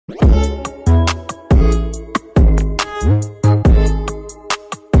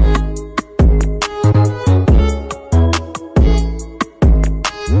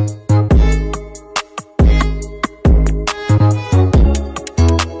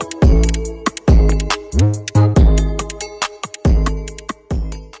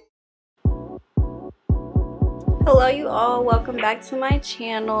welcome back to my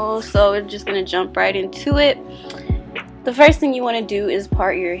channel. So we're just gonna jump right into it. The first thing you want to do is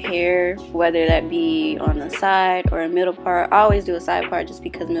part your hair, whether that be on the side or a middle part. I always do a side part just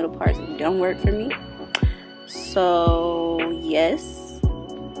because middle parts don't work for me. So yes,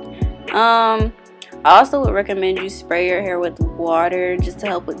 I also would recommend you spray your hair with water just to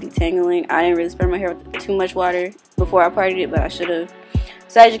help with detangling. I didn't really spray my hair with too much water before I parted it, but I should have.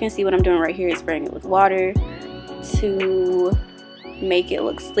 So as you can see, what I'm doing right here is spraying it with water to make it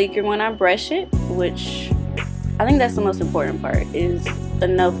look sleeker when I brush it, which I think that's the most important part, is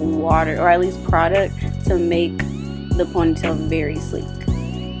enough water or at least product to make the ponytail very sleek.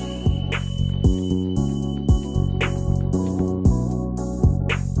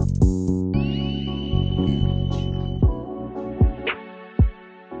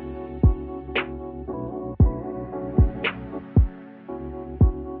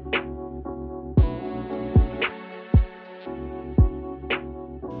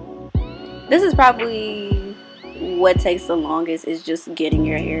 This is probably what takes the longest, is just getting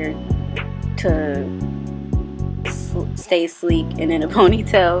your hair to stay sleek and in a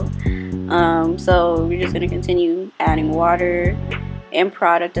ponytail. So we're just going to continue adding water and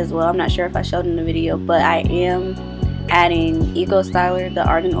product as well. I'm not sure if I showed in the video, but I am adding Eco Styler, the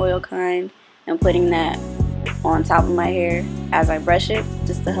argan oil kind, and putting that on top of my hair as I brush it,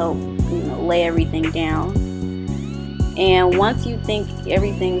 just to help, lay everything down. And once you think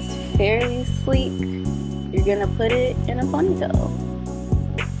everything's fairly sleek, you're gonna put it in a ponytail.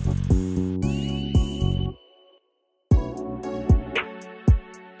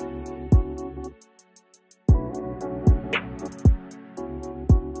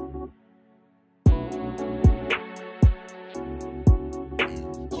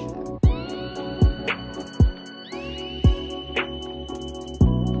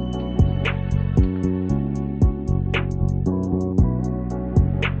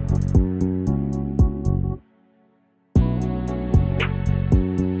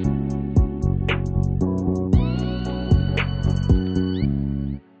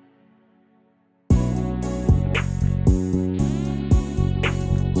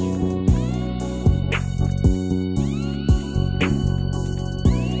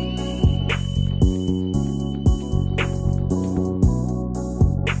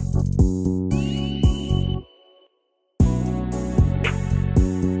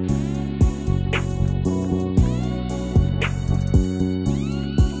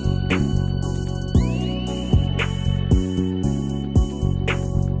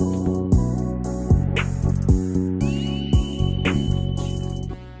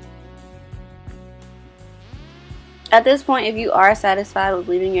 At this point, if you are satisfied with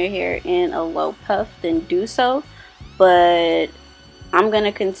leaving your hair in a low puff, then do so. But I'm going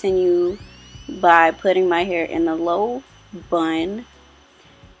to continue by putting my hair in a low bun.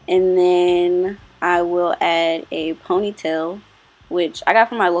 And then I will add a ponytail, which I got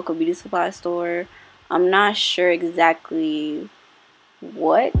from my local beauty supply store. I'm not sure exactly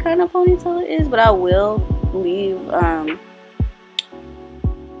what kind of ponytail it is, but I will leave...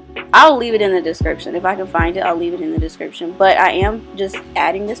 I'll leave it in the description. If I can find it, I'll leave it in the description. But I am just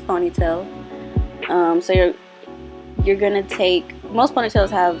adding this ponytail. So you're gonna take, most ponytails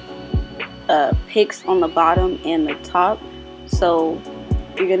have picks on the bottom and the top. So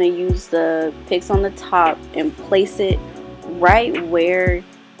you're gonna use the picks on the top and place it right where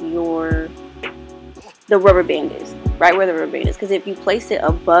the rubber band is. Right where the rubber band is. Because if you place it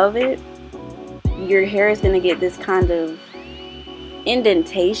above it, your hair is gonna get this kind of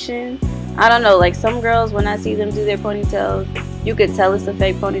indentation. I don't know, like some girls, when I see them do their ponytails, you could tell it's a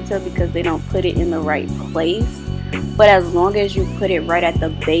fake ponytail because they don't put it in the right place. But as long as you put it right at the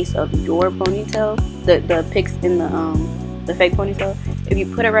base of your ponytail, the picks in the fake ponytail, if you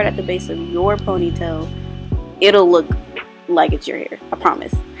put it right at the base of your ponytail, it'll look like it's your hair, I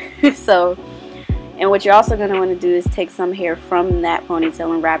promise. So, and what you're also going to want to do is take some hair from that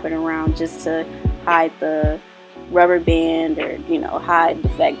ponytail and wrap it around, just to hide the rubber band, or hide the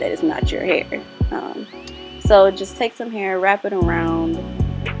fact that it's not your hair. So just take some hair, wrap it around.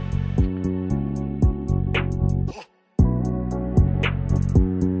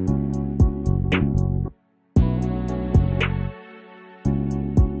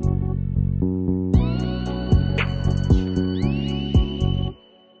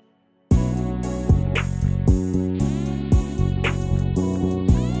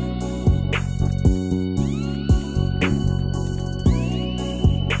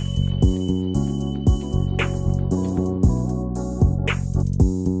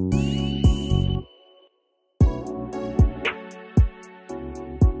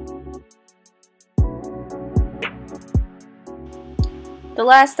 The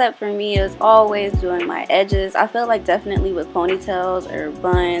last step for me is always doing my edges. I feel like definitely with ponytails or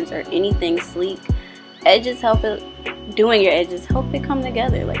buns or anything sleek, edges help it, doing your edges help it come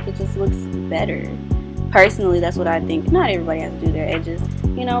together. Like, it just looks better. Personally, that's what I think. Not everybody has to do their edges,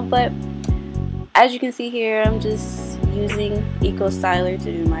 you know, but as you can see here, I'm just using Eco Styler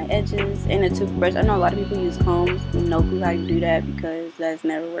to do my edges and a toothbrush. I know a lot of people use combs. No clue how you do that because that's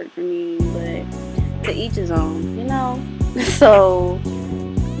never worked for me, but to each his own, you know. So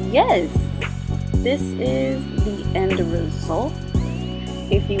yes, this is the end result.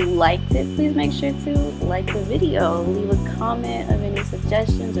 If you liked it, please make sure to like the video, leave a comment of any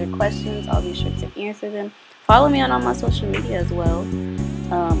suggestions or questions. I'll be sure to answer them. Follow me on all my social media as well.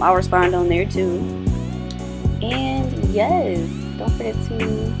 I'll respond on there too. And yes, don't forget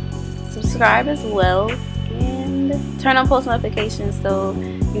to subscribe as well and turn on post notifications so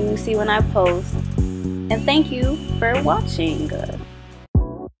you see when I post. And thank you for watching.